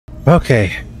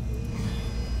Okay.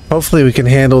 Hopefully we can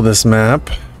handle this map.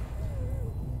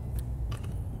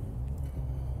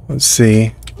 Let's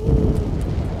see.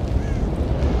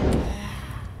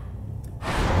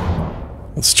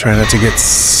 Let's try not to get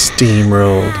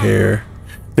steamrolled here.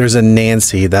 There's a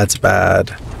Nancy, that's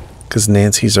bad. Because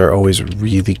Nancys are always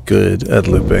really good at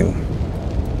looping.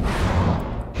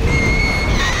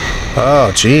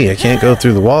 Oh, gee, I can't go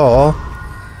through the wall.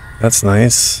 That's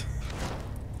nice.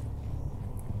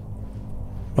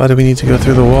 Why do we need to go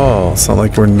through the wall? It's not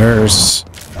like we're nurse.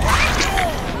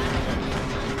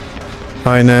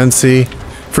 Hi, Nancy.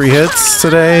 Free hits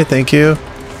today, thank you.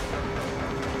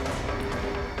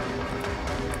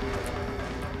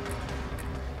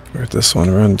 Where'd this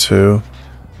one run to?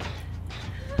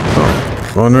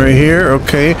 Oh, one right here,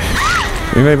 okay.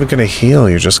 You're not even gonna heal,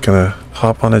 you're just gonna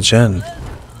hop on a gen.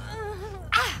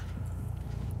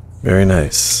 Very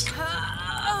nice.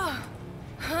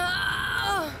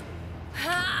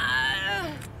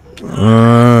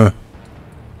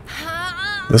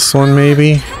 This one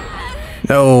maybe?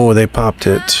 No, they popped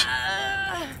it.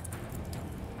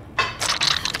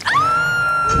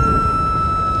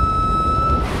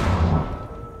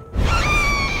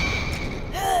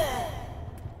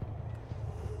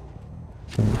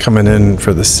 Coming in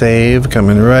for the save,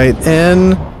 coming right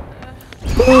in.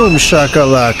 Boom,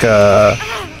 shakalaka.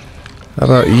 How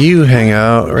about you hang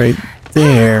out right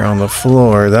there on the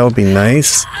floor? That would be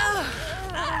nice.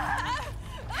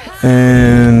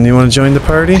 And you want to join the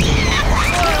party?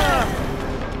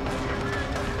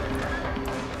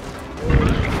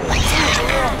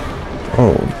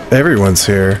 Oh, everyone's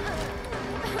here.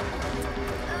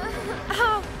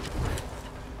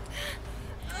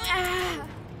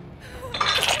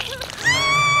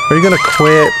 Are you gonna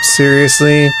quit?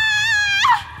 Seriously?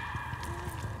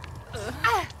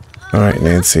 Alright,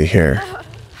 Nancy, here.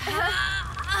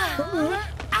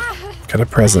 Got a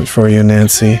present for you,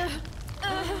 Nancy.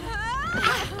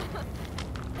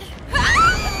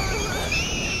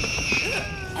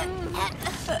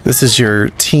 This is your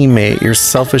teammate, your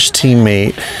selfish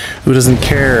teammate who doesn't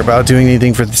care about doing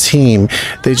anything for the team.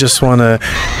 They just want to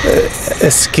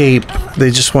escape.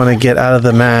 They just want to get out of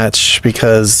the match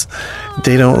because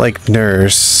they don't like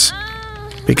Nurse.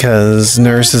 Because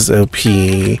Nurse is OP.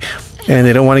 And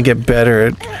they don't want to get better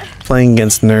at playing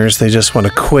against Nurse. They just want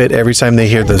to quit every time they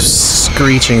hear the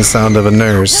screeching sound of a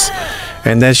Nurse.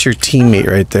 And that's your teammate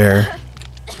right there.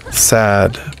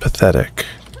 Sad, pathetic.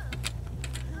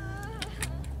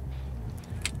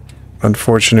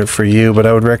 Unfortunate for you, but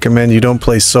I would recommend you don't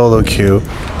play solo queue.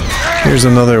 Here's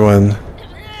another one.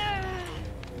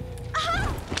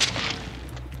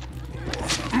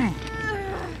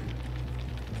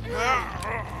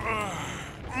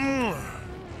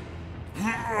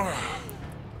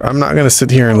 I'm not gonna sit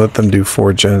here and let them do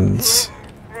 4 gens.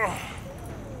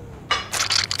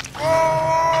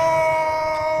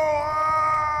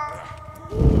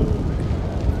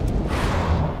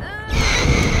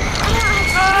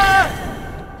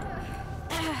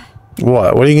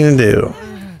 What? What are you gonna do?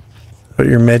 Put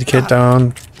your med kit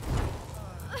down?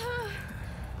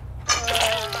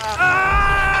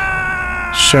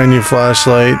 Shine your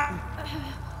flashlight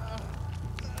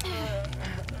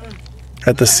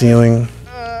at the ceiling.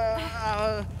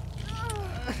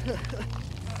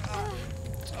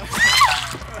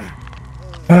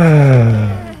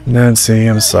 Nancy,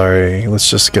 I'm sorry. Let's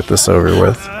just get this over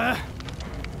with.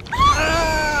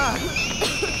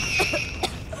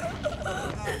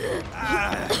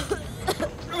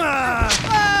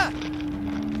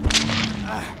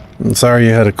 I'm sorry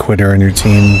you had a quitter on your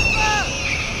team,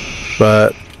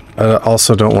 but I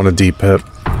also don't want to D-pip.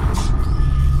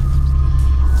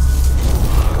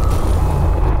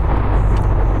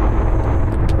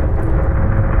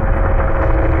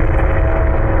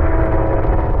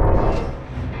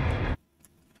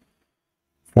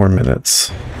 Four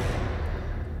minutes.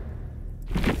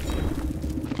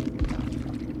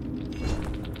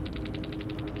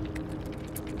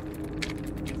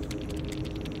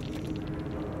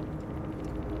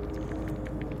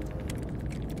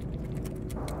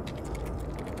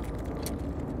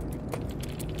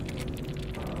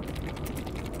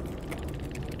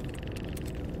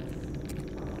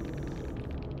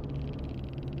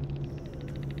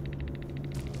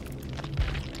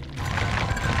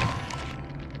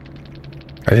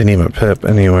 I didn't even pip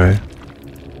anyway.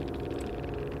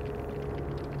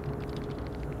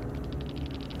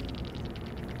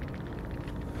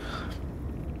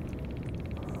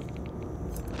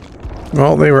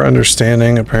 Well, they were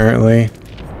understanding, apparently.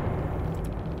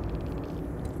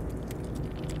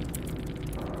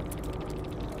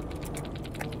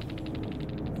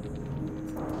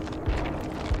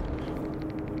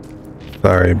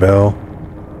 Sorry, Bill.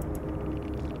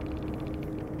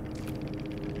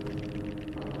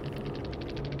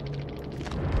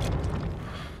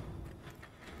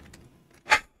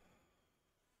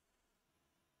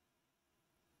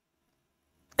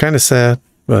 Kind of sad,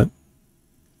 but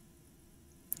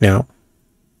yeah.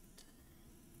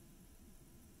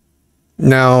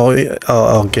 Now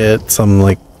I'll get some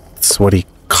like sweaty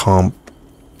comp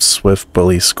Swift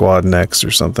Bully Squad next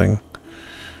or something.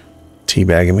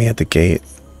 Teabagging me at the gate.